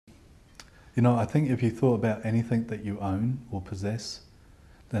You know, I think if you thought about anything that you own or possess,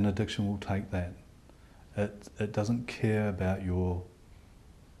 then addiction will take that. It doesn't care about your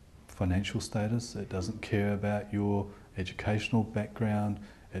financial status, it doesn't care about your educational background,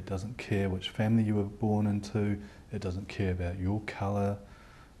 it doesn't care which family you were born into, it doesn't care about your colour,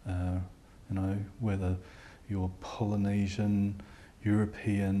 you know, whether you're Polynesian,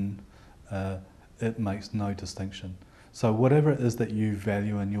 European, it makes no distinction. So whatever it is that you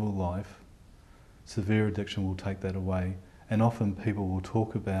value in your life, severe addiction will take that away. And often people will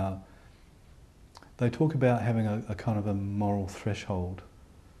talk about, they talk about having a kind of a moral threshold.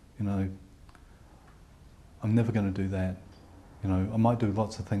 You know, I'm never going to do that. You know, I might do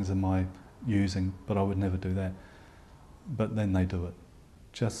lots of things in my using, but I would never do that. But then they do it.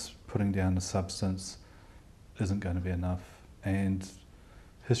 Just putting down the substance isn't going to be enough. And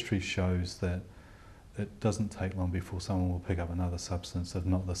history shows that it doesn't take long before someone will pick up another substance, if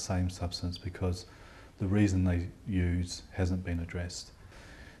not the same substance, because the reason they use hasn't been addressed.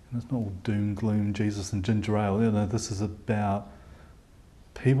 And it's not all doom, gloom, Jesus and ginger ale. You know, this is about,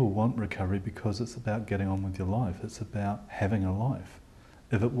 people want recovery because it's about getting on with your life. It's about having a life.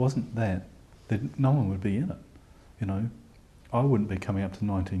 If it wasn't that, then no one would be in it. You know, I wouldn't be coming up to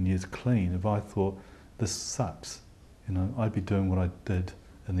 19 years clean if I thought this sucks. You know, I'd be doing what I did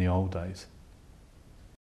in the old days.